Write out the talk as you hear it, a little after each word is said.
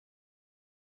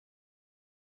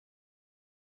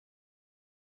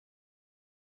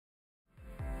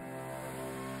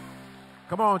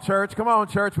Come on, church. Come on,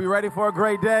 church. We ready for a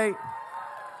great day?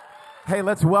 Hey,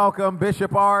 let's welcome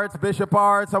Bishop Arts. Bishop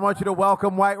Arts, I want you to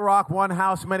welcome White Rock, one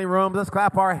house, many rooms. Let's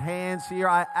clap our hands here.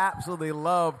 I absolutely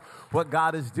love what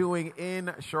God is doing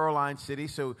in Shoreline City.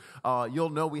 So you'll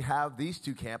know we have these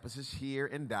two campuses here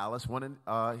in Dallas, one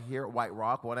here at White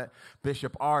Rock, one at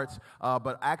Bishop Arts.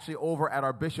 But actually over at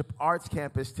our Bishop Arts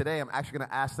campus today, I'm actually going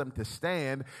to ask them to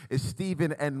stand, is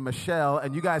Stephen and Michelle.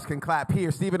 And you guys can clap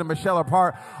here. Stephen and Michelle are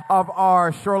part of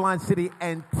our Shoreline City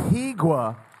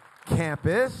Antigua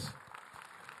campus.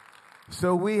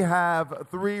 So we have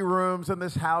 3 rooms in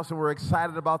this house, and we're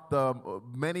excited about the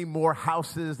many more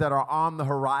houses that are on the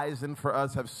horizon for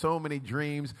us. Have so many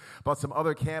dreams about some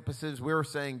other campuses. We're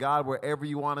saying, God, wherever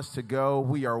you want us to go,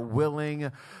 we are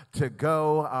willing to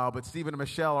go. But Stephen and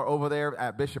Michelle are over there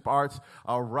at Bishop Arts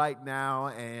right now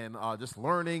and just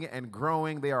learning and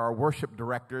growing. They are our worship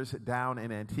directors down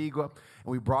in Antigua,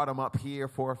 and we brought them up here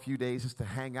for a few days just to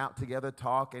hang out together,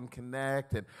 talk, and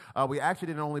connect. And we actually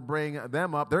didn't only bring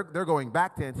them up. They're going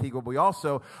back to Antigua. We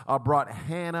also brought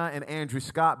Hannah and Andrew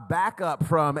Scott back up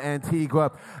from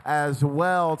Antigua as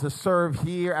well to serve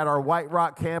here at our White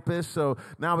Rock campus. So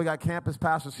now we got campus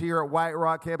pastors here at White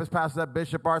Rock, campus pastors at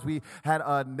Bishop Arts. We had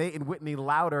Nate and Whitney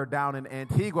Louder down in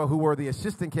Antigua, who were the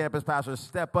assistant campus pastors,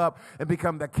 step up and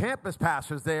become the campus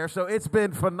pastors there. So it's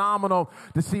been phenomenal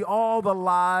to see all the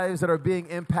lives that are being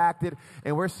impacted,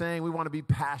 and we're saying we want to be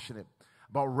passionate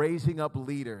about raising up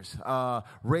leaders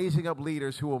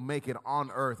who will make it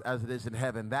on earth as it is in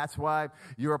heaven. That's why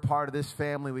you're a part of this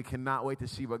family. We cannot wait to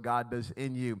see what God does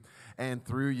in you and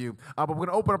through you. But we're going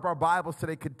to open up our Bibles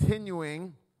today,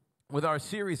 continuing with our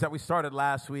series that we started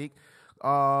last week,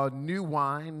 New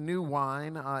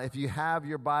Wine. If you have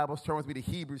your Bibles, turn with me to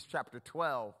Hebrews chapter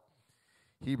 12.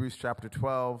 Hebrews chapter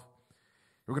 12.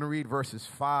 We're going to read verses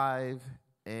 5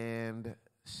 and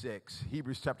 6.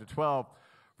 Hebrews chapter 12.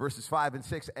 Verses 5 and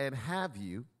 6, and have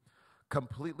you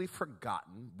completely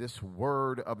forgotten this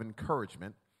word of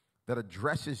encouragement that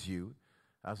addresses you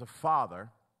as a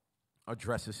father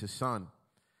addresses his son?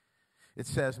 It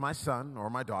says, my son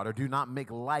or my daughter, do not make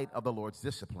light of the Lord's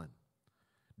discipline.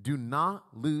 Do not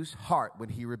lose heart when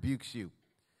he rebukes you,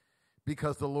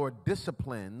 because the Lord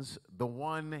disciplines the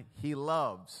one he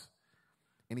loves,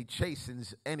 and he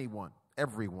chastens everyone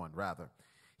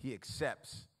he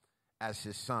accepts as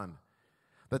his son.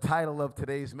 The title of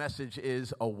today's message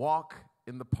is A Walk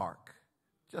in the Park.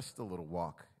 Just a little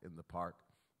walk in the park.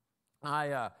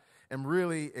 I am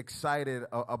really excited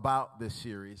about this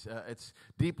series. It's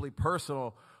deeply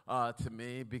personal to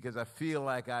me because I feel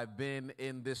like I've been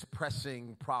in this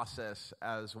pressing process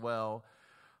as well.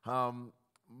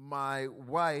 My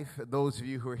wife, those of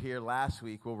you who were here last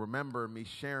week will remember me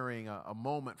sharing a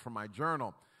moment from my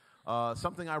journal.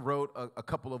 Something I wrote a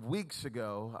couple of weeks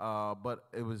ago, but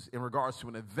it was in regards to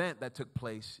an event that took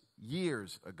place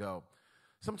years ago.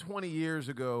 Some 20 years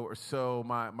ago or so,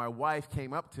 my wife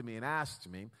came up to me and asked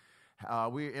me,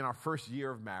 we're in our first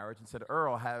year of marriage, and said,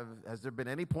 Earl, has there been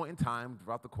any point in time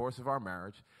throughout the course of our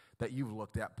marriage that you've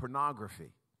looked at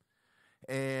pornography?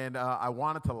 And I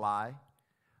wanted to lie.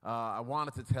 I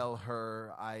wanted to tell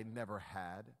her I never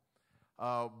had.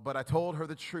 But I told her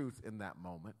the truth in that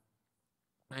moment.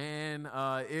 And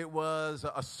it was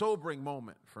a sobering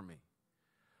moment for me.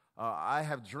 I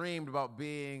have dreamed about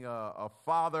being a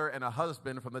father and a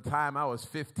husband from the time I was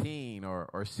 15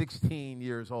 or 16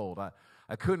 years old.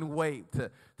 I couldn't wait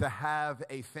to have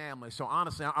a family. So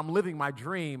honestly, I'm living my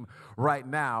dream right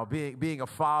now, being a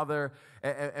father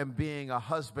and being a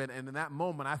husband. And in that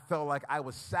moment, I felt like I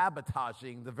was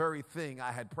sabotaging the very thing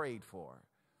I had prayed for.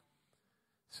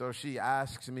 So she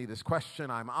asks me this question.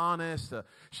 I'm honest.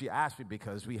 She asked me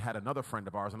because we had another friend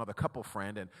of ours, another couple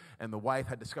friend, and the wife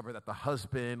had discovered that the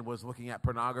husband was looking at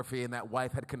pornography, and that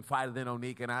wife had confided in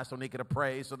Onika and asked Onika to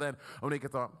pray. So then Onika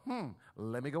thought,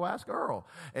 let me go ask Earl.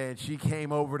 And she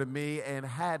came over to me, and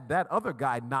had that other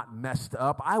guy not messed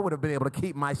up, I would have been able to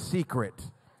keep my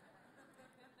secret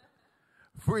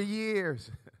for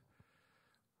years.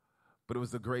 But it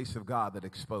was the grace of God that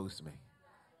exposed me.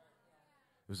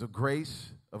 It was the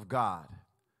grace of God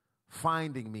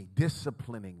finding me,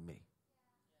 disciplining me.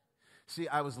 See,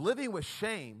 I was living with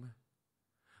shame,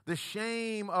 the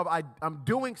shame of I'm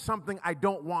doing something I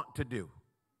don't want to do.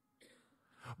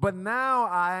 But now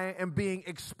I am being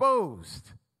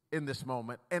exposed in this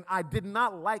moment, and I did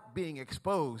not like being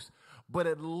exposed, but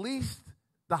at least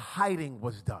the hiding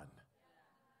was done.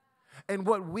 And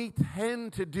what we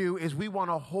tend to do is we want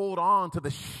to hold on to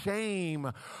the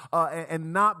shame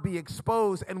and not be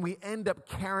exposed. And we end up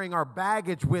carrying our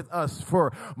baggage with us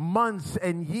for months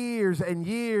and years and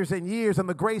years and years. And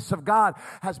the grace of God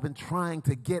has been trying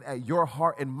to get at your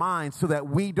heart and mind so that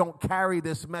we don't carry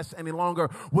this mess any longer.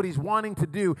 What he's wanting to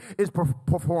do is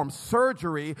perform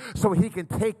surgery so he can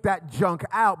take that junk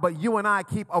out. But you and I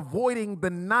keep avoiding the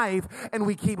knife, and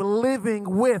we keep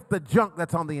living with the junk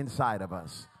that's on the inside of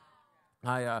us.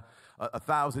 I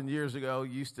 1,000 years ago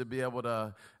used to be able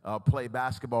to play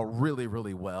basketball really,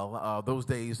 really well. Those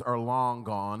days are long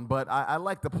gone, but I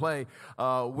like to play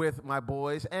with my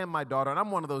boys and my daughter, and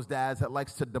I'm one of those dads that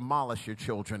likes to demolish your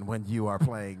children when you are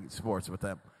playing sports with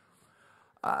them.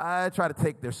 I try to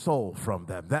take their soul from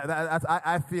them.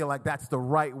 I feel like that's the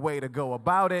right way to go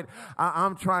about it.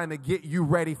 I'm trying to get you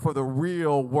ready for the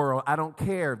real world. I don't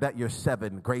care that you're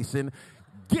 7, Grayson.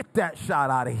 Get that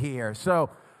shot out of here. So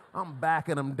I'm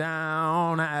backing them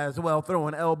down as well,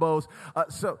 throwing elbows.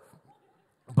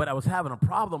 But I was having a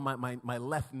problem. My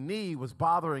left knee was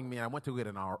bothering me. I went to get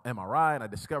an MRI, and I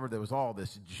discovered there was all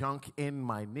this junk in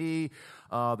my knee.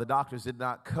 The doctors did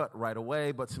not cut right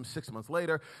away, but some 6 months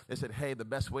later, they said, hey, the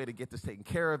best way to get this taken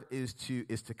care of is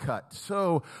to cut.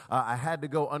 So I had to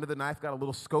go under the knife, got a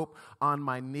little scope on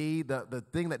my knee. The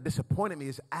thing that disappointed me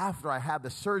is after I had the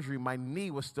surgery, my knee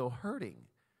was still hurting.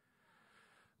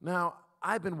 Now,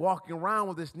 I've been walking around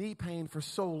with this knee pain for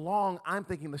so long, I'm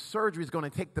thinking the surgery is going to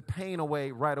take the pain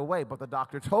away right away. But the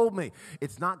doctor told me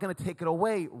it's not going to take it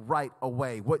away right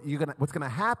away. What's going to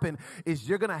happen is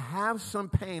you're going to have some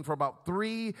pain for about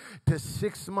 3 to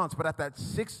 6 months. But at that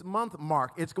 6-month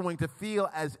mark, it's going to feel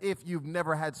as if you've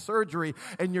never had surgery,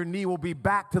 and your knee will be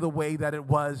back to the way that it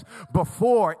was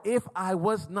before. If I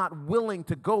was not willing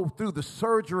to go through the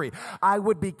surgery, I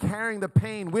would be carrying the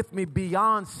pain with me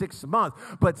beyond 6 months.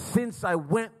 But since I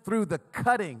went through the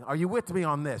cutting, are you with me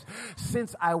on this?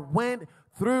 Since I went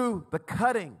through the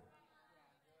cutting,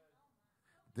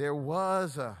 there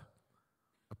was a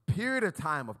period of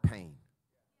time of pain,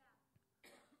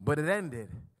 but it ended,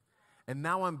 and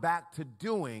now I'm back to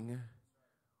doing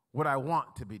what I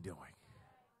want to be doing.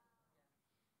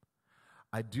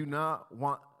 I do not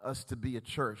want us to be a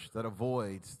church that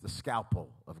avoids the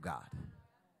scalpel of God.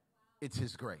 It's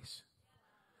His grace.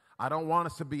 I don't want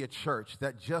us to be a church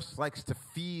that just likes to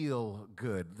feel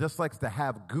good, just likes to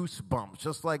have goosebumps,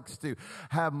 just likes to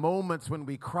have moments when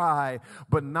we cry,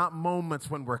 but not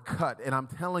moments when we're cut. And I'm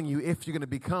telling you, if you're going to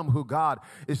become who God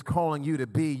is calling you to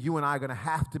be, you and I are going to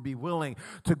have to be willing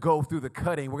to go through the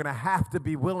cutting. We're going to have to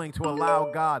be willing to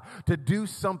allow God to do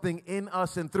something in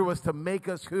us and through us to make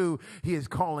us who He is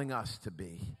calling us to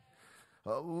be.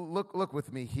 Look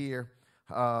with me here.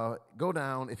 Go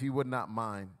down, if you would not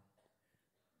mind,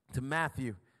 to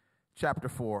Matthew chapter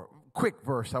 4. Quick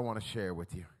verse I want to share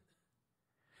with you.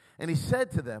 And he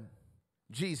said to them,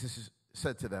 Jesus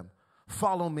said to them,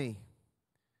 follow me,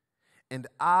 and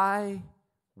I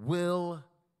will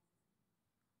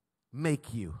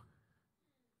make you.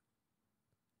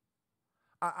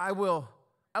 I will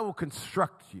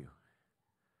construct you.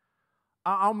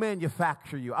 I'll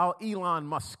manufacture you. I'll Elon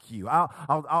Musk you.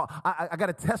 I got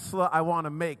a Tesla I want to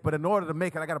make, but in order to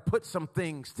make it, I got to put some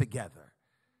things together.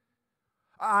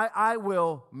 I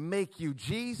will make you.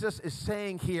 Jesus is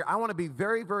saying here, I want to be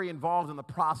very, very involved in the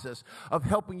process of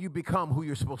helping you become who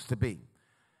you're supposed to be.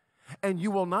 And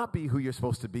you will not be who you're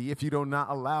supposed to be if you do not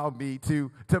allow me to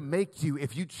make you.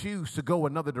 If you choose to go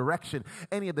another direction,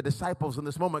 any of the disciples in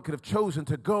this moment could have chosen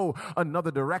to go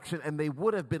another direction, and they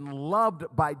would have been loved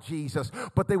by Jesus,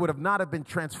 but they would have not have been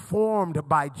transformed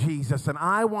by Jesus. And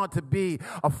I want to be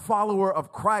a follower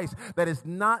of Christ that is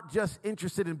not just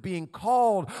interested in being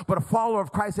called, but a follower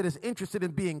of Christ that is interested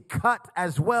in being cut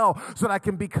as well, so that I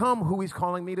can become who He's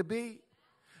calling me to be.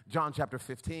 John chapter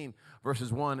 15,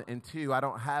 verses 1 and 2. I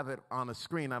don't have it on the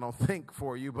screen, I don't think,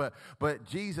 for you, but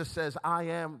Jesus says, I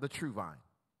am the true vine.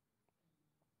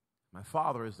 My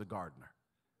Father is the gardener.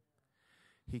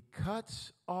 He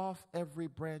cuts off every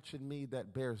branch in me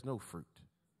that bears no fruit,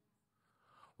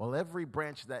 while every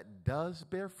branch that does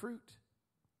bear fruit,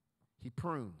 He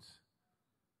prunes,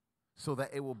 so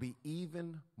that it will be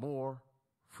even more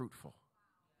fruitful.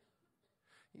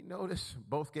 You notice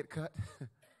both get cut?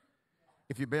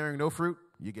 If you're bearing no fruit,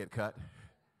 you get cut.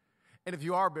 And if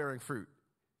you are bearing fruit,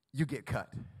 you get cut.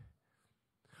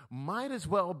 might as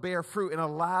well bear fruit and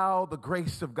allow the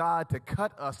grace of God to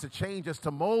cut us, to change us, to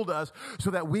mold us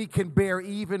so that we can bear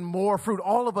even more fruit.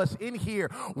 All of us in here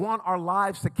want our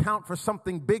lives to count for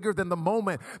something bigger than the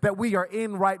moment that we are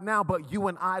in right now, but you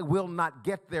and I will not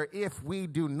get there if we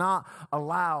do not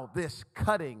allow this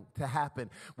cutting to happen.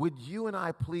 Would you and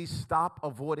I please stop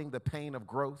avoiding the pain of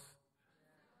growth?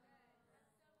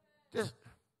 Just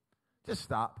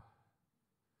stop.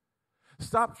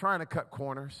 Stop trying to cut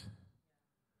corners.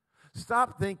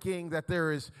 Stop thinking that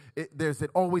there's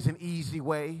always an easy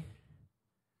way.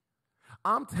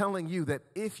 I'm telling you that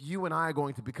if you and I are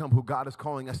going to become who God is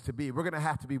calling us to be, we're going to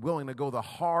have to be willing to go the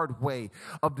hard way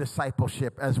of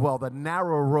discipleship as well, the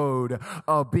narrow road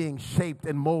of being shaped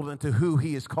and molded into who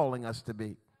he is calling us to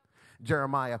be.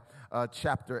 Jeremiah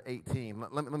chapter 18.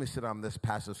 Let me sit on this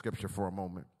passage of scripture for a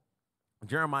moment.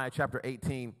 Jeremiah chapter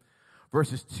 18,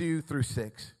 verses 2 through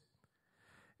 6.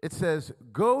 It says,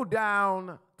 go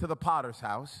down to the potter's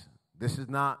house. This is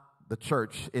not the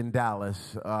church in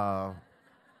Dallas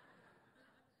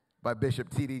by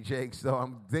Bishop T.D. Jakes, so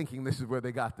I'm thinking this is where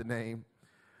they got the name.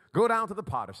 Go down to the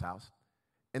potter's house,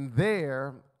 and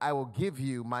there I will give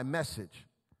you my message.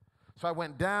 So I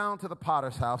went down to the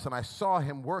potter's house, and I saw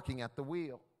him working at the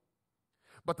wheel.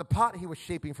 But the pot he was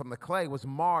shaping from the clay was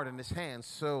marred in his hands,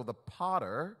 so the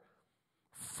potter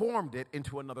formed it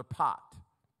into another pot,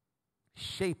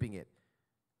 shaping it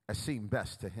as seemed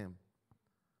best to him.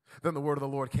 Then the word of the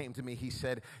Lord came to me. He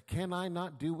said, can I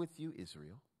not do with you,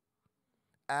 Israel,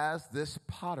 as this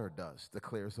potter does,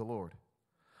 declares the Lord?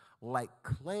 Like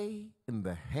clay in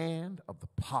the hand of the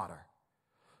potter,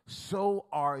 so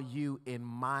are you in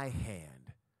my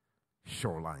hand,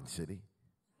 Shoreline City.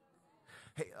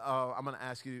 Hey, I'm going to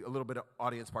ask you a little bit of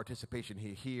audience participation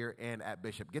here and at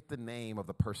Bishop. Get the name of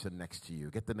the person next to you.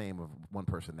 Get the name of one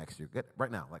person next to you. Get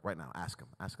right now, ask them.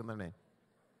 Ask them their name.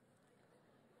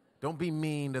 Don't be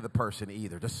mean to the person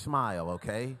either. Just smile,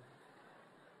 okay?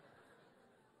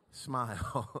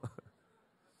 Smile.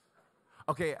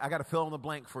 Okay, I got to fill in the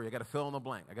blank for you. I got to fill in the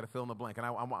blank. And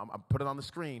I put it on the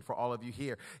screen for all of you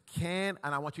here. And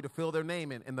I want you to fill their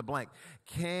name in the blank.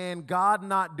 Can God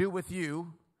not do with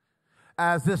you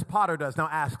as this potter does? Now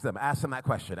ask them that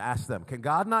question. Ask them, can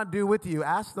God not do with you?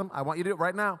 Ask them. I want you to do it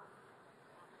right now.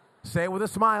 Say it with a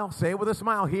smile. Say it with a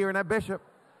smile here and at Bishop.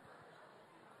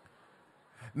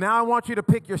 Now I want you to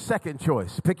pick your second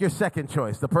choice. Pick your second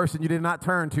choice, the person you did not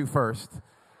turn to first.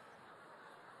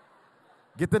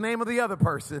 Get the name of the other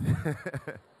person.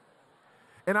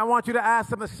 And I want you to ask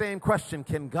them the same question.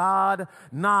 Can God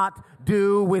not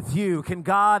do with you? Can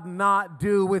God not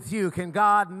do with you? Can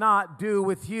God not do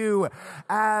with you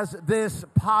as this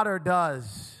potter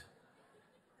does?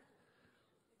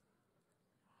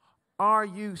 Are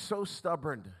you so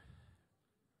stubborn?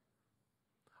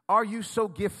 Are you so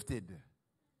gifted?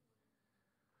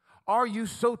 Are you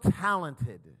so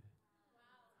talented?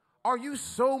 Are you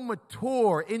so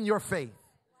mature in your faith?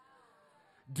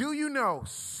 Do you know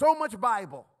so much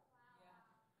Bible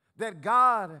that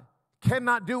God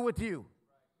cannot do with you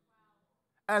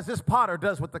as this potter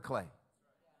does with the clay?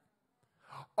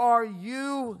 Are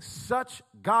you such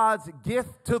God's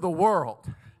gift to the world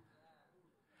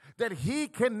that he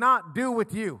cannot do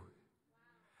with you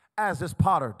as this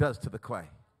potter does to the clay?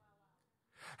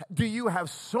 Do you have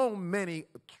so many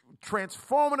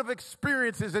transformative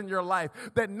experiences in your life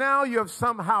that now you have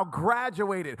somehow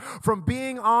graduated from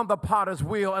being on the potter's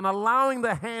wheel and allowing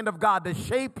the hand of God to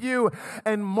shape you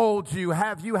and mold you?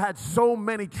 Have you had so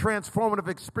many transformative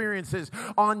experiences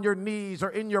on your knees or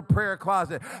in your prayer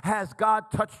closet? Has God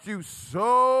touched you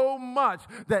so much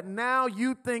that now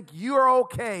you think you're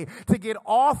okay to get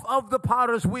off of the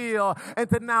potter's wheel and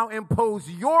to now impose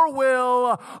your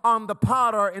will on the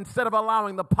potter instead of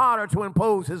allowing the potter to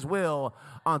impose his will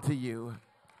onto you?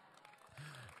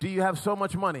 Do you have so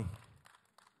much money?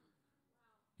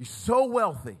 You're so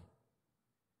wealthy.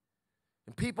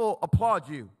 And people applaud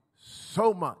you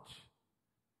so much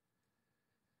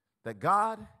that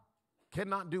God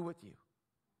cannot do with you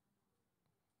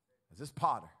as this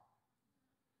potter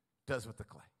does with the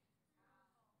clay.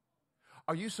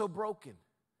 Are you so broken?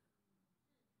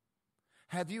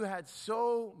 Have you had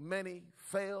so many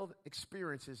failed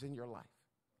experiences in your life?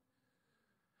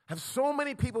 Have so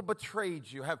many people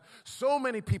betrayed you? Have so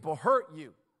many people hurt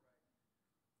you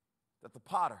that the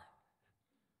potter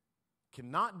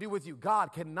cannot do with you?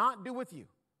 God cannot do with you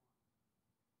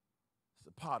as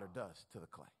the potter does to the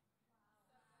clay.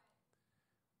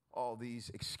 All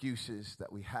these excuses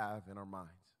that we have in our minds,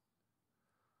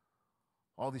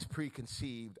 all these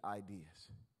preconceived ideas.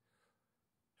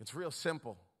 It's real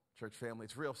simple, church family.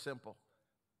 It's real simple.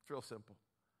 It's real simple.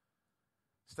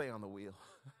 Stay on the wheel.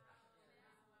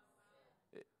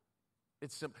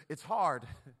 It's hard,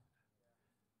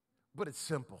 but it's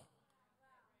simple.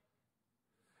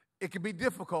 It can be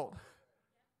difficult,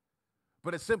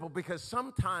 but it's simple because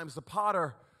sometimes the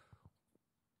potter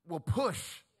will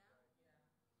push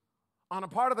on a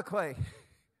part of the clay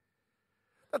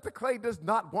that the clay does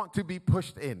not want to be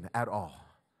pushed in at all.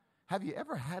 Have you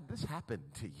ever had this happen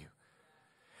to you?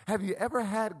 Have you ever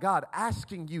had God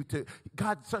asking you to,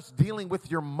 God starts dealing with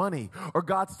your money, or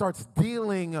God starts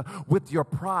dealing with your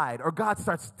pride, or God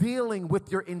starts dealing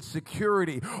with your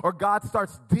insecurity, or God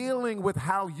starts dealing with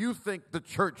how you think the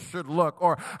church should look,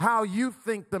 or how you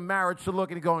think the marriage should look,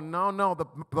 and you go, no,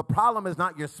 the problem is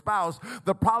not your spouse,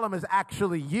 the problem is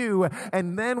actually you.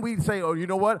 And then we say, oh, you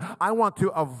know what? I want to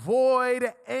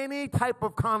avoid any type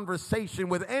of conversation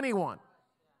with anyone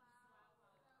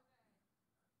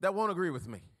that won't agree with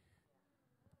me.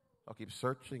 I'll keep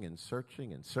searching and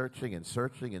searching and searching and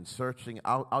searching and searching.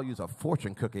 I'll use a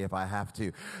fortune cookie if I have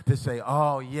to say,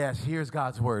 oh, yes, here's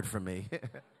God's word for me.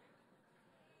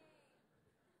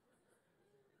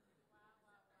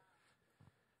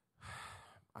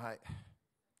 I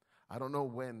don't know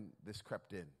when this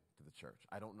crept in to the church.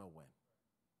 I don't know when.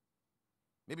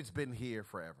 Maybe it's been here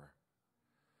forever.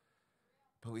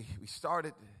 But we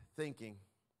started thinking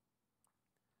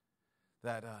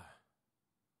that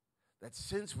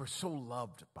since we're so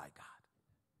loved by God,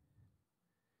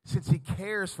 since he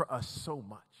cares for us so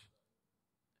much,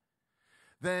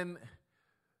 then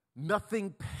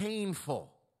nothing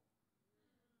painful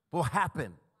will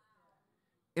happen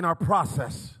in our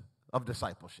process of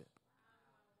discipleship.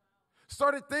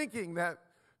 Started thinking that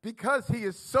because he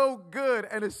is so good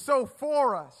and is so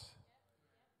for us,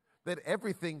 that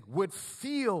everything would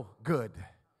feel good.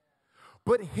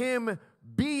 But him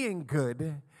being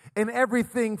good and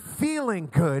everything feeling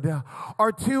good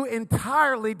are two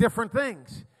entirely different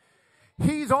things.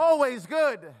 He's always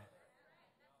good,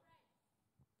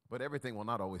 but everything will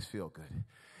not always feel good.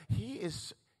 He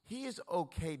is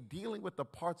okay dealing with the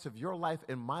parts of your life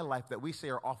and my life that we say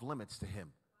are off limits to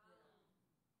him.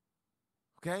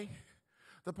 Okay?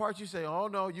 The parts you say, oh,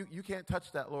 no, you can't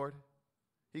touch that, Lord.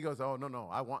 He goes, oh, no,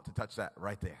 I want to touch that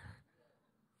right there.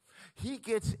 He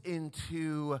gets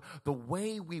into the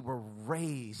way we were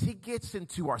raised. He gets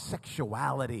into our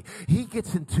sexuality. He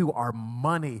gets into our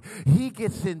money. He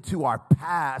gets into our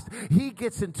past. He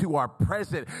gets into our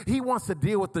present. He wants to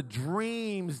deal with the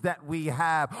dreams that we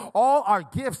have. All our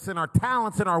gifts and our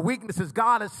talents and our weaknesses.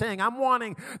 God is saying, I'm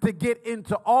wanting to get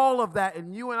into all of that.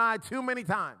 And you and I, too many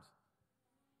times,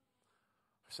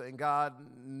 are saying, God,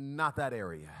 not that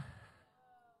area.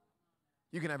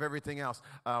 You can have everything else.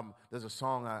 There's a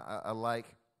song I like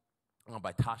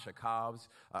by Tasha Cobbs.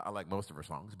 I like most of her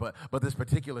songs, but this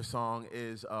particular song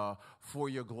is For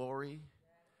Your Glory.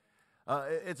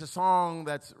 It's a song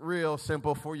that's real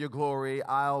simple. For your glory,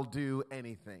 I'll do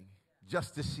anything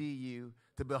just to see you,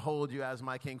 to behold you as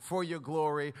my king. For your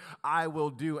glory, I will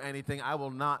do anything. I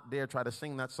will not dare try to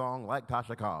sing that song like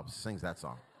Tasha Cobbs sings that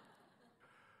song.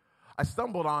 I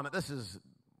stumbled on it. This is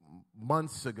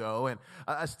months ago, and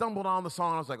I stumbled on the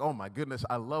song. I was like, oh my goodness,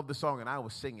 I love the song. And I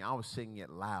was singing it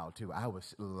loud too. I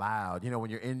was loud. When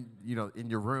you're in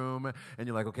your room and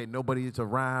you're like, okay, nobody's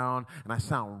around and I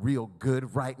sound real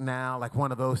good right now, like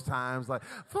one of those times, like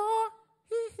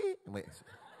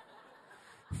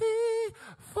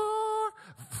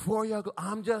for your,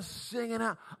 I'm just singing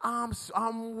out.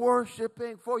 I'm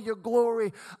worshiping for your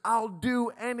glory. I'll do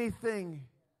anything.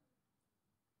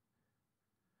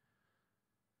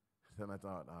 Then I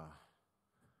thought,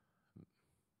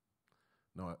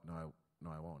 no,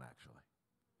 I won't actually.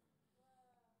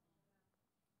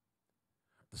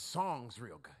 The song's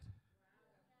real good.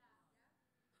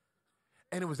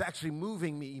 And it was actually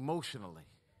moving me emotionally.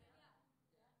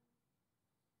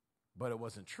 But it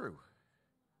wasn't true.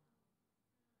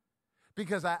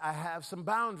 Because I have some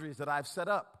boundaries that I've set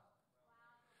up.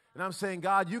 And I'm saying,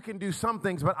 God, you can do some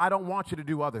things, but I don't want you to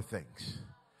do other things.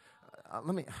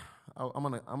 I'm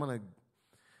gonna,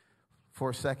 for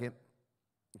a second,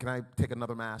 can I take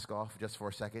another mask off just for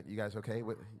a second? You guys okay?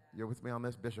 You're with me on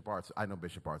this? Bishop Arts, I know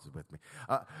Bishop Arts is with me.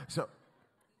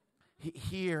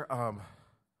 Here,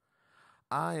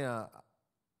 I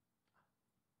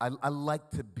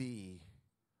like to be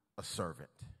a servant.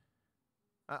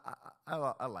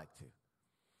 I like to.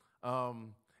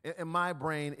 In my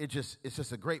brain, it's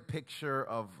just a great picture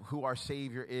of who our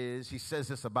Savior is. He says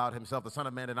this about himself: the Son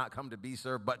of Man did not come to be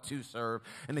served, but to serve,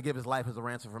 and to give his life as a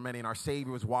ransom for many. And our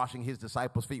Savior was washing his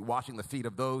disciples' feet, washing the feet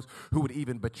of those who would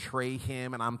even betray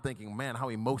him. And I'm thinking, man, how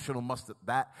emotional must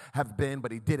that have been?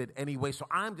 But he did it anyway. So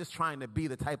I'm just trying to be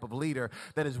the type of leader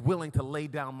that is willing to lay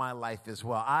down my life as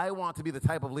well. I want to be the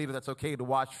type of leader that's okay to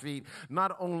wash feet,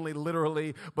 not only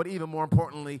literally, but even more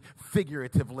importantly,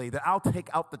 figuratively. That I'll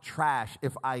take out the trash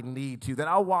if I need to, that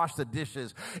I'll wash the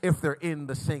dishes if they're in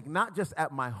the sink, not just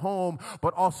at my home,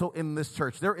 but also in this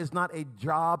church. There is not a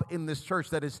job in this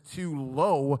church that is too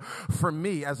low for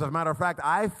me. As a matter of fact,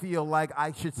 I feel like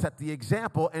I should set the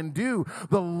example and do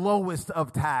the lowest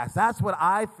of tasks. That's what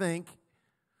I think.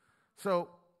 So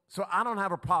I don't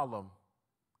have a problem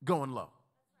going low.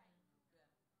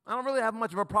 I don't really have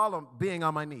much of a problem being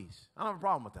on my knees. I don't have a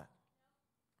problem with that.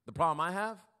 The problem I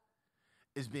have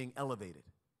is being elevated.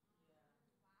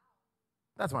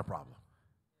 That's my problem.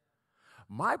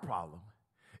 My problem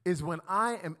is when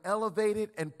I am elevated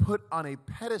and put on a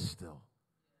pedestal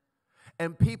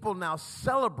and people now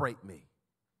celebrate me.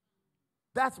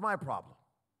 That's my problem.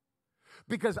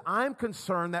 Because I'm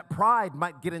concerned that pride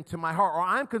might get into my heart, or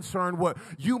I'm concerned what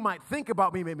you might think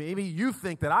about me. Maybe you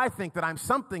think that I'm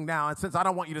something now, and since I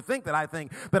don't want you to think that I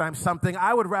think that I'm something,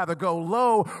 I would rather go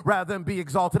low rather than be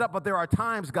exalted up. But there are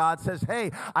times God says,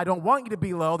 hey, I don't want you to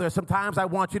be low. There's sometimes I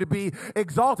want you to be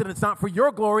exalted. It's not for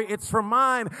your glory, it's for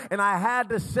mine. And I had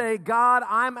to say, God,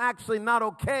 I'm actually not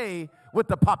okay with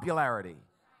the popularity.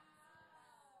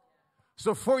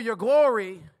 So for your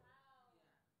glory,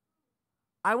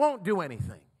 I won't do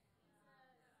anything.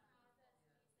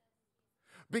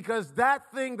 Because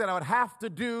that thing that I would have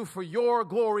to do for your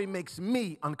glory makes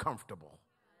me uncomfortable.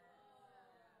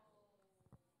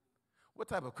 What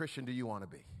type of Christian do you want to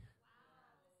be?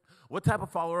 What type of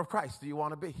follower of Christ do you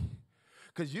want to be?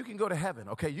 Because you can go to heaven,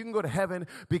 okay? You can go to heaven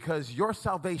because your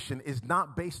salvation is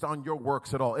not based on your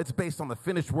works at all. It's based on the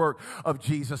finished work of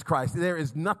Jesus Christ. There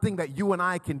is nothing that you and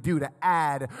I can do to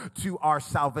add to our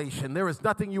salvation. There is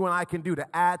nothing you and I can do to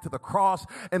add to the cross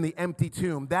and the empty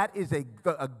tomb. That is a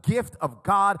gift of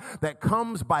God that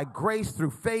comes by grace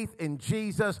through faith in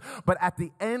Jesus. But at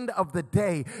the end of the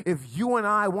day, if you and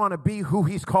I want to be who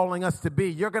he's calling us to be,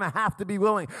 you're going to have to be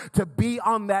willing to be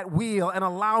on that wheel and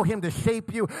allow him to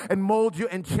shape you and mold you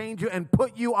and change you and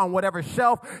put you on whatever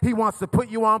shelf he wants to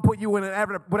put you in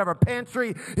whatever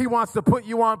pantry he wants to put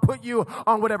you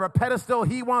on whatever pedestal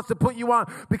he wants to put you on,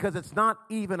 because it's not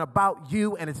even about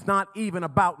you and it's not even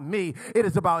about me. It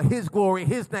is about his glory,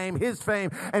 his name, his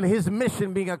fame, and his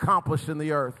mission being accomplished in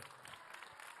the earth.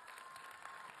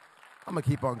 I'm going to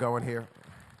keep on going here.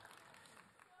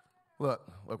 Look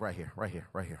right here.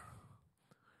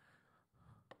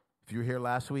 If you were here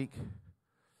last week,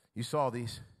 you saw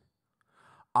these.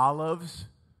 Olives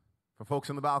for folks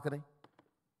in the balcony.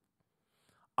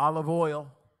 Olive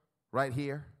oil right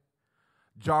here.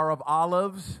 Jar of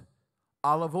olives,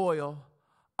 olive oil.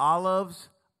 Olives,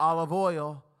 olive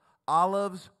oil.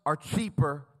 Olives are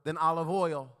cheaper than olive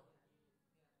oil.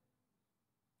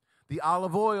 The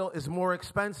olive oil is more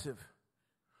expensive.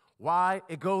 Why?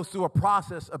 It goes through a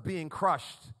process of being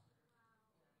crushed.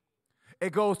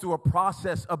 It goes through a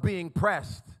process of being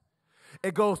pressed.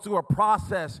 It goes through a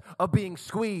process of being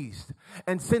squeezed.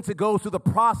 And since it goes through the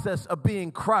process of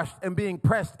being crushed and being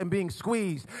pressed and being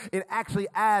squeezed, it actually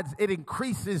it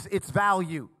increases its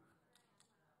value.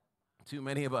 Too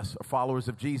many of us are followers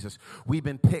of Jesus. We've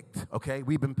been picked, okay?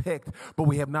 We've been picked, but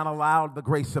we have not allowed the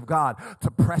grace of God to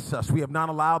press us. We have not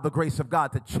allowed the grace of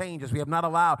God to change us. We have not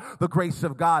allowed the grace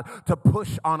of God to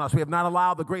push on us. We have not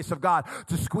allowed the grace of God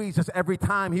to squeeze us. Every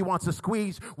time he wants to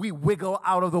squeeze, we wiggle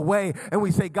out of the way, and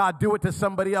we say, God, do it to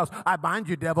somebody else. I bind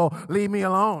you, devil. Leave me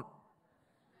alone.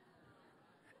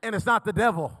 And it's not the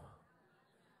devil.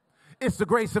 It's the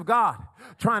grace of God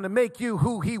trying to make you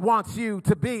who he wants you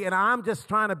to be. And I'm just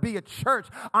trying to be a church.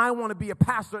 I want to be a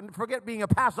pastor. And forget being a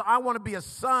pastor. I want to be a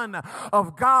son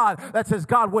of God that says,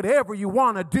 God, whatever you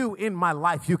want to do in my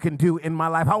life, you can do in my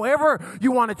life. However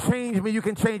you want to change me, you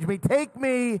can change me. Take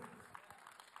me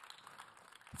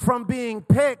from being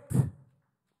picked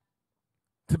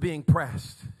to being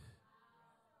pressed.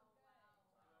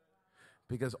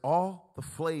 Because all the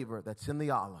flavor that's in the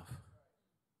olive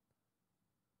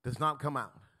does not come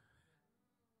out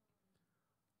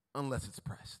unless it's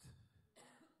pressed.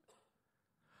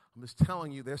 I'm just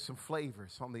telling you, there's some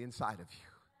flavors on the inside of you.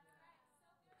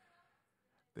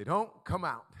 They don't come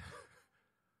out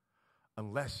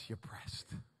unless you're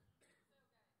pressed.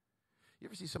 You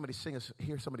ever see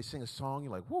hear somebody sing a song,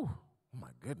 you're like, whoo, oh my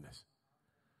goodness.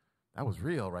 That was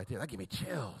real right there. That gave me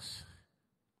chills.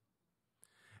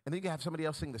 And then you can have somebody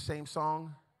else sing the same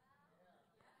song.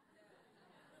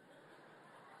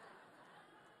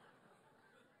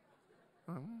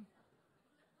 Oh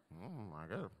my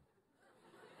God.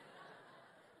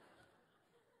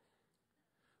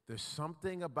 There's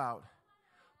something about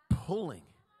pulling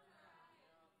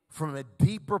from a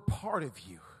deeper part of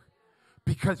you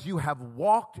because you have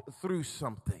walked through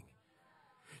something.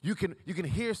 You can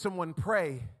hear someone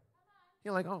pray.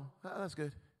 You're like, oh, that's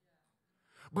good.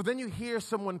 But then you hear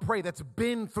someone pray that's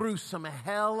been through some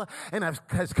hell and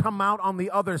has come out on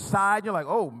the other side. You're like,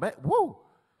 oh, man, woo.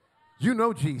 You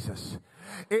know Jesus.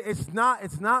 It's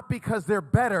not because they're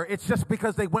better. It's just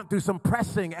because they went through some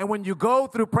pressing. And when you go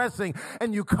through pressing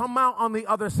and you come out on the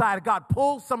other side, God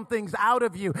pulls some things out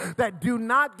of you that do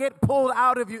not get pulled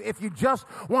out of you if you just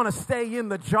want to stay in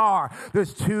the jar.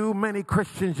 There's too many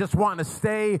Christians just wanting to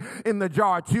stay in the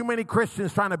jar. Too many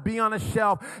Christians trying to be on a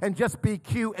shelf and just be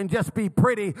cute and just be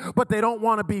pretty, but they don't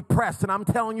want to be pressed. And I'm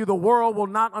telling you, the world will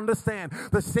not understand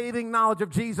the saving knowledge of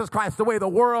Jesus Christ the way the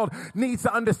world needs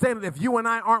to understand it if you and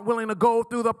I aren't willing to go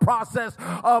through the process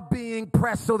of being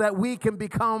pressed so that we can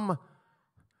become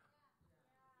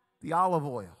the olive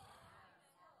oil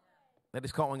that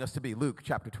is calling us to be. Luke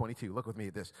chapter 22. Look with me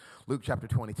at this. Luke chapter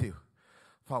 22.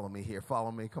 Follow me here.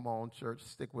 Follow me. Come on, church.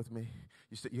 Stick with me.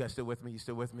 You guys still with me? You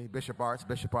still with me? Bishop Arts,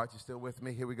 you still with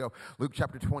me? Here we go. Luke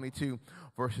chapter 22,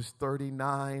 verses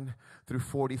 39 through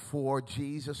 44.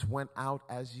 Jesus went out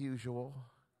as usual.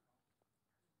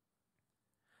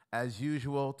 As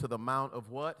usual to the Mount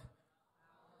of what?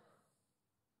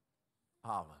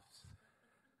 Olives.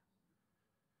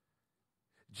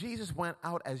 Jesus went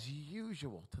out as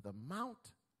usual to the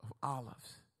Mount of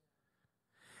Olives,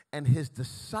 and his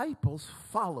disciples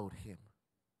followed him.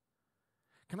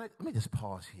 Let me just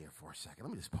pause here for a second.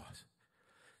 Let me just pause.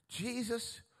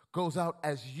 Jesus goes out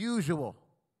as usual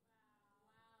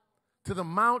to the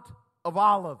Mount of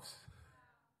Olives.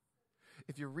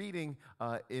 If you're reading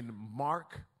in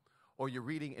Mark or you're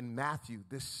reading in Matthew,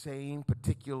 this same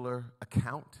particular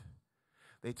account,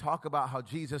 they talk about how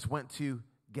Jesus went to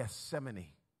Gethsemane.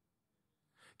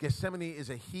 Gethsemane is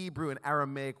a Hebrew and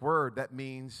Aramaic word that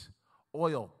means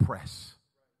oil press.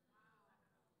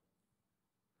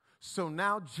 So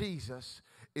now Jesus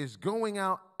is going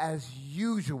out as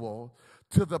usual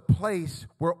to the place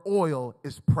where oil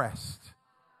is pressed.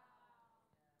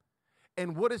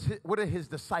 And what are his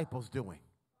disciples doing?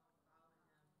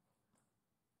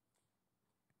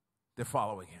 They're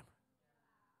following him.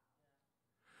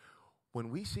 When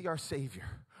we see our Savior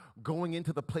going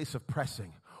into the place of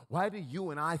pressing, why do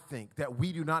you and I think that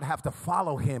we do not have to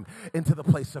follow him into the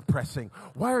place of pressing?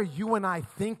 Why are you and I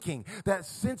thinking that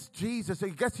since Jesus, I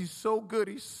guess he's so good,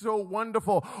 he's so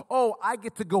wonderful, oh, I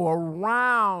get to go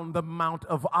around the Mount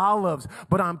of Olives.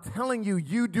 But I'm telling you,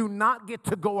 you do not get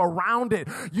to go around it.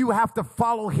 You have to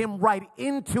follow him right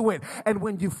into it. And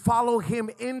when you follow him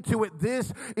into it,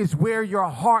 this is where your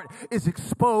heart is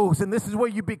exposed. And this is where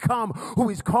you become who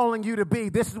he's calling you to be.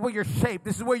 This is where you're shaped.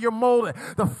 This is where you're molded.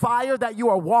 The fire that you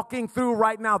are walking through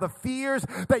right now, the fears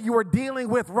that you are dealing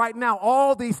with right now,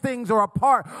 all these things are a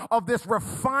part of this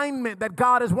refinement that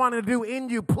God is wanting to do in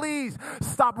you. Please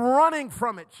stop running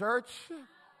from it, church.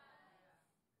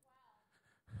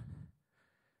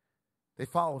 They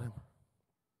followed him.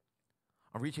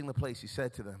 On reaching the place, he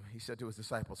said to his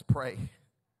disciples, pray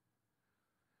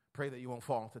that you won't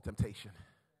fall into temptation.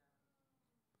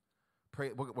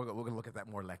 Pray. We're going to look at that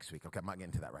more next week. Okay, I'm not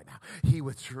getting to that right now. He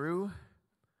withdrew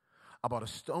about a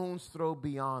stone's throw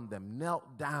beyond them,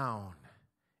 knelt down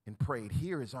and prayed.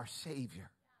 Here is our Savior.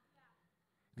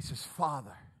 He says,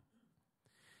 Father,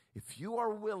 if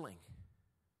you're willing,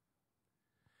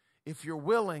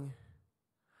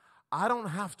 I don't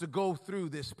have to go through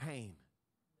this pain.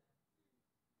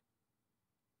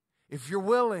 If you're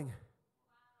willing,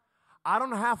 I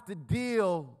don't have to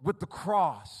deal with the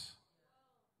cross.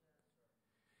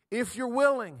 If you're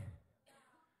willing,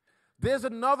 there's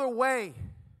another way.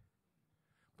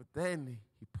 But then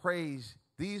he prays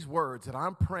these words that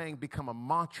I'm praying become a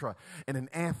mantra and an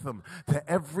anthem to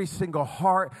every single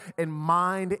heart and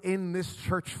mind in this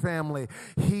church family.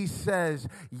 He says,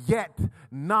 yet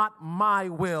not my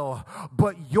will,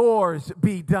 but yours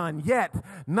be done. Yet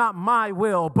not my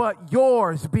will, but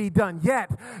yours be done. Yet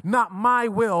not my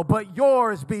will, but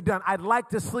yours be done. I'd like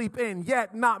to sleep in.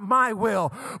 Yet not my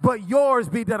will, but yours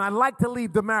be done. I'd like to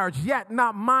leave the marriage. Yet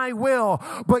not my will,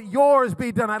 but yours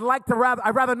be done. I'd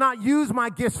rather not use my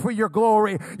gifts for your glory.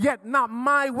 glory, yet not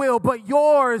my will, but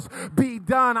yours be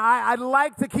done. I'd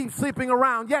like to keep sleeping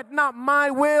around, yet not my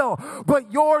will,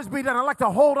 but yours be done. I like to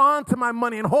hold on to my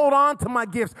money and hold on to my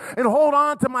gifts and hold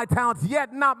on to my talents,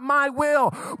 yet not my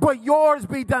will, but yours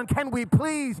be done. Can we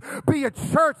please be a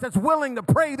church that's willing to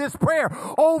pray this prayer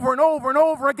over and over and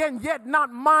over again? Yet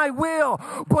not my will,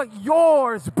 but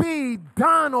yours be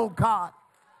done, oh God.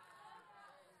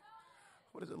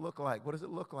 What does it look like? What does it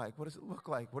look like? What does it look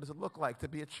like? What does it look like to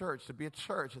be a church? To be a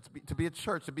church. To be a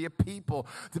church. To be a people.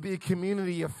 To be a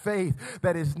community of faith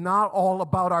that is not all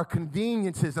about our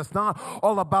conveniences. That's not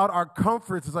all about our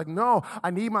comforts. It's like, no, I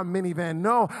need my minivan.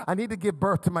 No, I need to give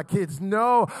birth to my kids.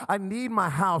 No, I need my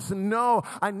house. No,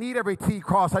 I need every T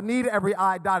crossed. I need every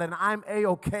I dotted. And I'm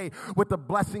A-okay with the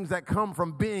blessings that come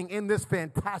from being in this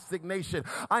fantastic nation.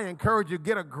 I encourage you,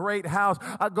 get a great house.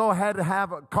 Go ahead and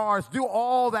have cars. Do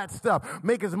all that stuff.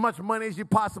 Make as much money as you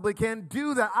possibly can.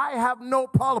 Do that. I have no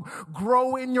problem.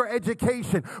 Grow in your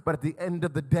education. But at the end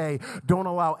of the day, don't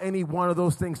allow any one of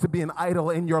those things to be an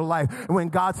idol in your life. And when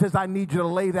God says, I need you to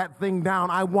lay that thing down,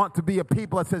 I want to be a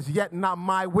people that says, yet not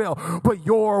my will, but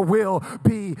your will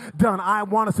be done. I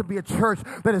want us to be a church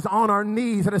that is on our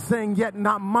knees and is saying, yet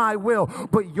not my will,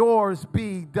 but yours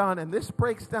be done. And this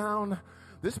breaks down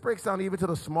even to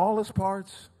the smallest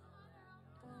parts.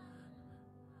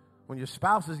 When your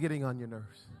spouse is getting on your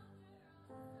nerves,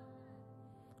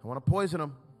 I want to poison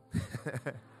them.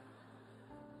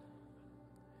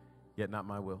 Yet not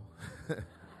my will.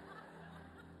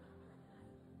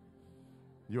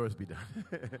 Yours be done.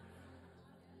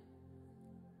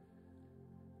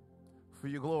 For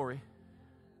your glory,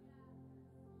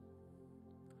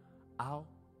 I'll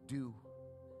do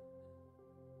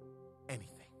anything.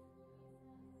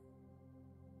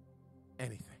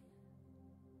 Anything.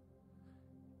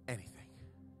 Anything.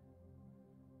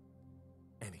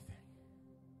 Anything.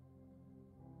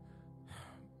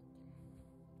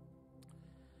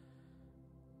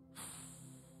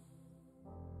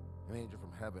 An angel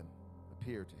from heaven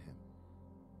appeared to him,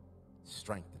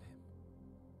 strengthened him.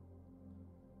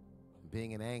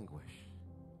 Being in anguish,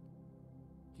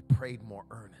 he prayed more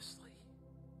earnestly,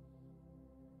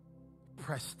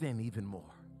 pressed in even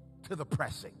more to the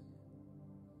pressing.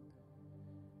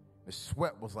 His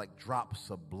sweat was like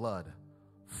drops of blood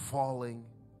falling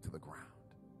to the ground.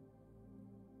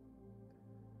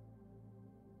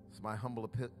 It's my humble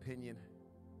opinion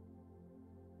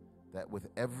that with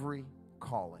every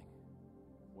calling,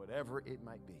 whatever it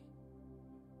might be,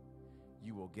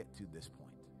 you will get to this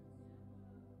point.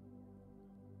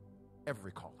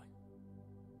 Every calling.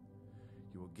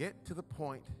 You will get to the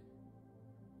point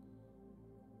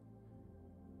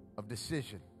of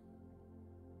decision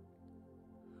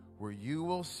where you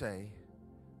will say,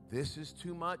 this is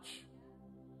too much.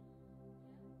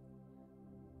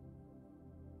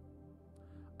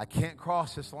 I can't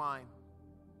cross this line.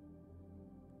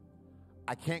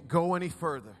 I can't go any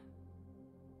further.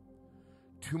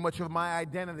 Too much of my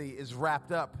identity is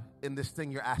wrapped up in this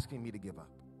thing you're asking me to give up.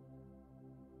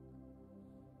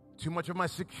 Too much of my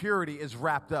security is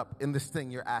wrapped up in this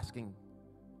thing you're asking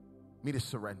me to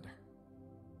surrender.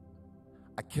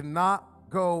 I cannot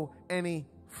go any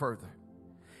further.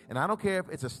 And I don't care if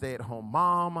it's a stay-at-home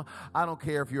mom. I don't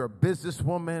care if you're a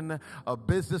businesswoman, a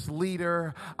business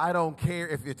leader. I don't care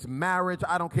if it's marriage.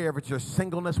 I don't care if it's your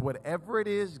singleness. Whatever it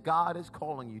is God is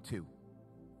calling you to,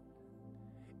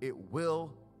 it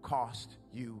will cost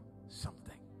you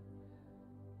something.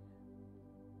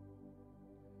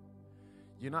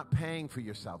 You're not paying for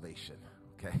your salvation,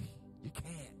 okay? You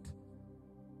can't.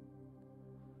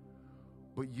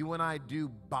 But you and I do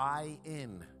buy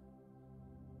in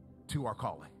to our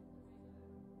calling.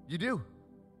 You do.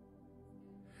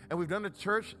 And we've done the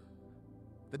church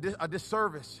a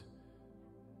disservice.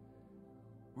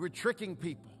 We're tricking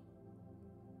people,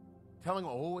 telling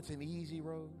them, oh, it's an easy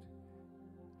road.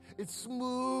 It's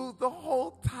smooth the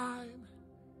whole time.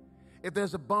 If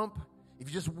there's a bump, if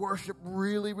you just worship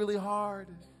really, really hard,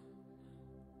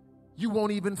 you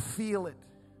won't even feel it.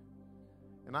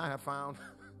 And I have found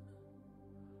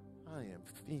I am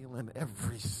feeling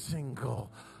every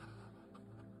single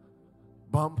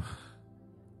bump.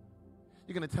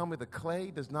 You're going to tell me the clay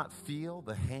does not feel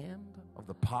the hand of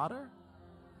the potter?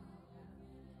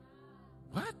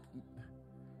 What?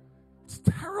 It's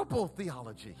terrible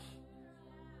theology.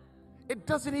 It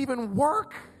doesn't even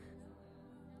work.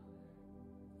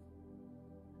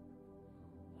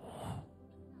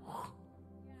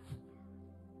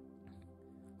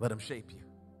 Let him shape you.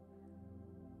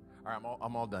 All right,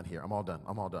 I'm all done here. I'm all done.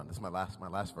 This is my last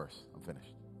verse. I'm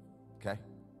finished. Okay?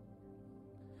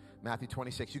 Matthew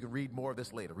 26. You can read more of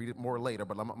this later. Read it more later,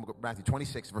 but I'm going to go Matthew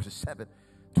 26, verses 7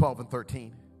 12 and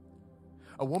 13.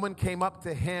 A woman came up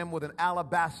to him with an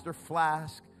alabaster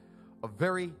flask of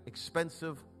very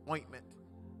expensive ointment.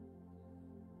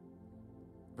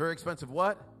 Very expensive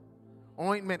what?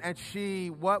 Ointment. And she,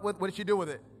 what did she do with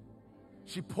it?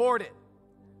 She poured it.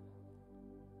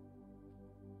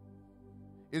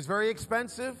 It was very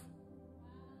expensive.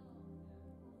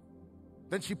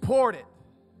 Then she poured it.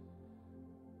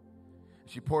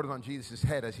 She poured it on Jesus'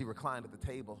 head as he reclined at the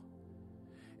table.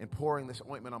 In pouring this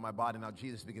ointment on my body, now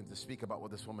Jesus begins to speak about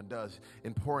what this woman does.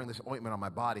 In pouring this ointment on my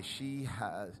body, she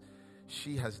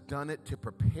has done it to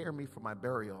prepare me for my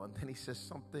burial. And then he says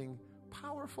something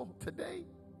powerful. Today,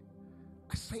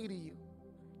 I say to you,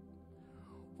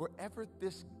 wherever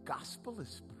this gospel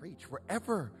is preached,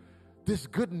 wherever this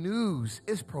good news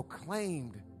is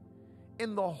proclaimed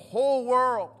in the whole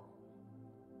world,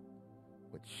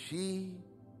 what she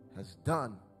has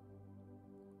done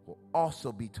will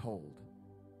also be told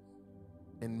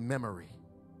in memory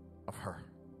of her.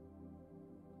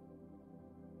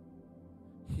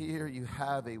 Here you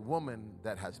have a woman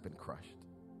that has been crushed,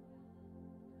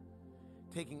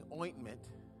 taking ointment,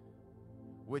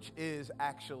 which is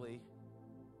actually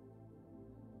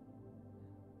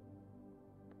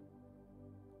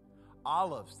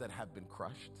olives that have been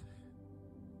crushed,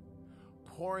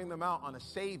 pouring them out on a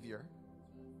Savior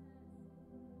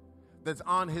that's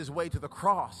on his way to the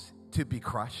cross to be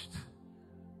crushed.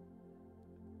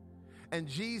 And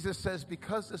Jesus says,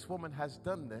 because this woman has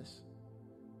done this,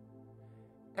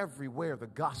 everywhere the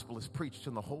gospel is preached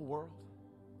in the whole world,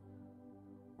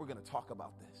 we're going to talk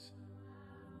about this.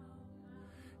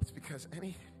 It's because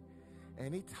any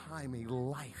time a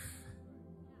life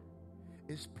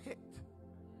is picked,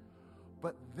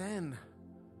 but then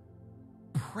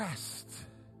pressed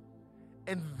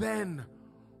and then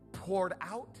poured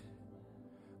out,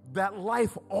 that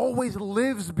life always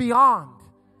lives beyond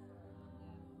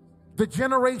the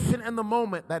generation and the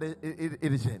moment that it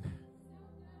is in.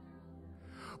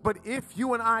 But if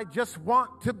you and I just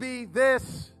want to be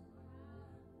this,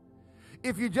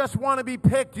 if you just want to be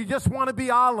picked, you just want to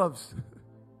be olives,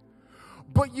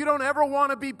 but you don't ever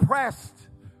want to be pressed,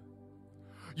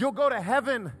 you'll go to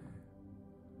heaven,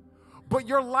 but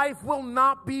your life will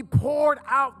not be poured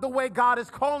out the way God is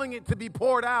calling it to be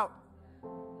poured out.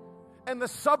 And the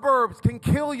suburbs can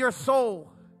kill your soul.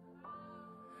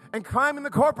 And climbing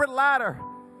the corporate ladder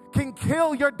can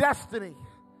kill your destiny.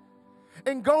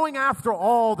 And going after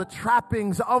all the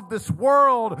trappings of this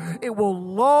world, it will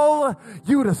lull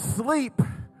you to sleep.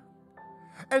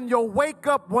 And you'll wake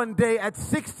up one day at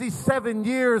 67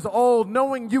 years old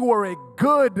knowing you were a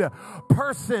good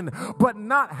person, but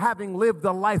not having lived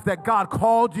the life that God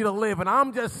called you to live. And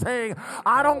I'm just saying,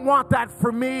 I don't want that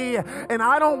for me, and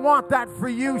I don't want that for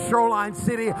you, Shoreline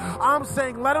City. I'm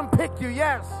saying, let them pick you,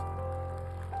 yes.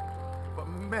 But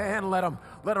man, let them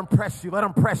press you, let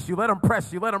them press you, let them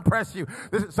press you, let them press you.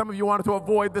 Some of you wanted to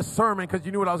avoid this sermon because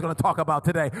you knew what I was going to talk about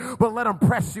today. But let them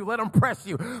press you, let them press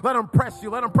you, let them press you,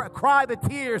 let them cry the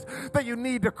tears that you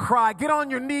need to cry. Get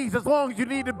on your knees as long as you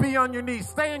need to be on your knees.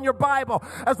 Stay in your Bible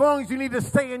as long as you need to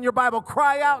stay in your Bible.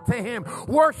 Cry out to Him.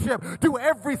 Worship. Do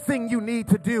everything you need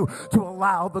to do to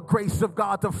allow the grace of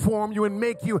God to form you and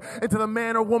make you into the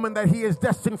man or woman that He is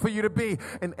destined for you to be.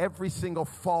 And every single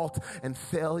fault and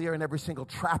failure and every single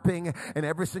trapping and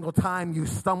every single time you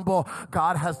stumble,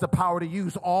 God has the power to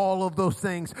use all of those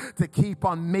things to keep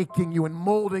on making you and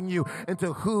molding you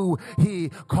into who He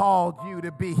called you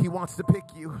to be. He wants to pick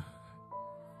you.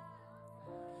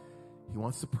 He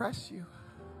wants to press you.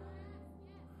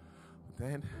 But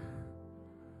then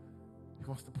He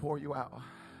wants to pour you out.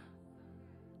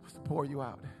 He wants to pour you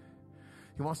out.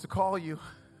 He wants to call you.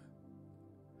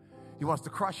 He wants to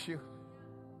crush you.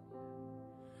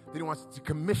 Then He wants to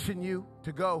commission you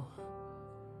to go.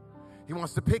 He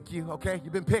wants to pick you, okay?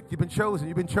 You've been picked, you've been chosen,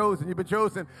 you've been chosen, you've been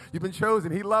chosen, you've been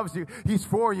chosen. He loves you, He's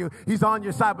for you, He's on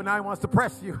your side, but now He wants to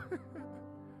press you.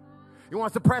 He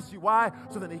wants to press you. Why?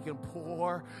 So that He can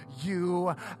pour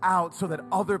you out so that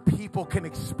other people can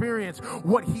experience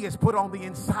what He has put on the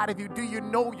inside of you. Do you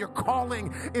know your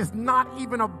calling is not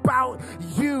even about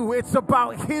you? It's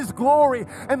about His glory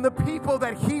and the people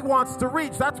that He wants to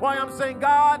reach. That's why I'm saying,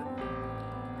 God,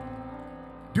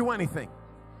 do anything.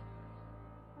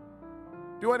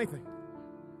 Do anything.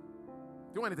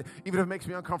 Do anything. Even if it makes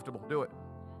me uncomfortable, do it.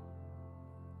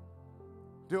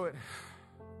 Do it.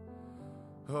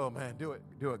 Oh, man, do it.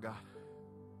 Do it, God.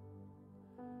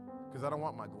 Because I don't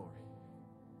want my glory.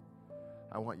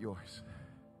 I want yours.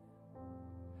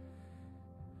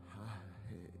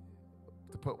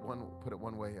 To put it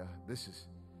one way, this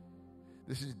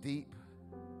is deep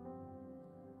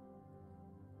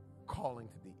calling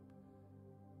to deep.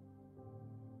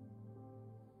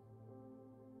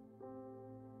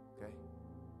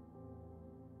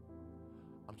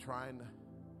 I'm trying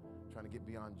to get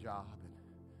beyond job. And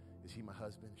is he my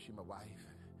husband? Is she my wife?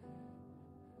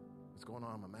 What's going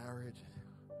on in my marriage?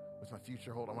 What's my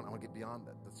future hold? I want to get beyond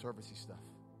that, the servicey stuff.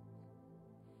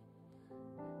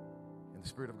 And the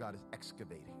Spirit of God is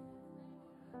excavating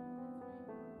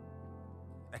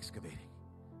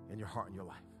in your heart and your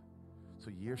life. So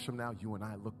years from now, you and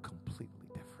I look completely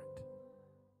different.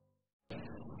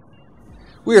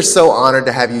 We are so honored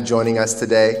to have you joining us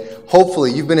today.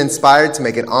 Hopefully, you've been inspired to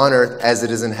make it on earth as it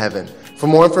is in heaven. For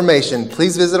more information,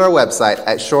 please visit our website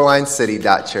at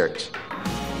shorelinecity.church.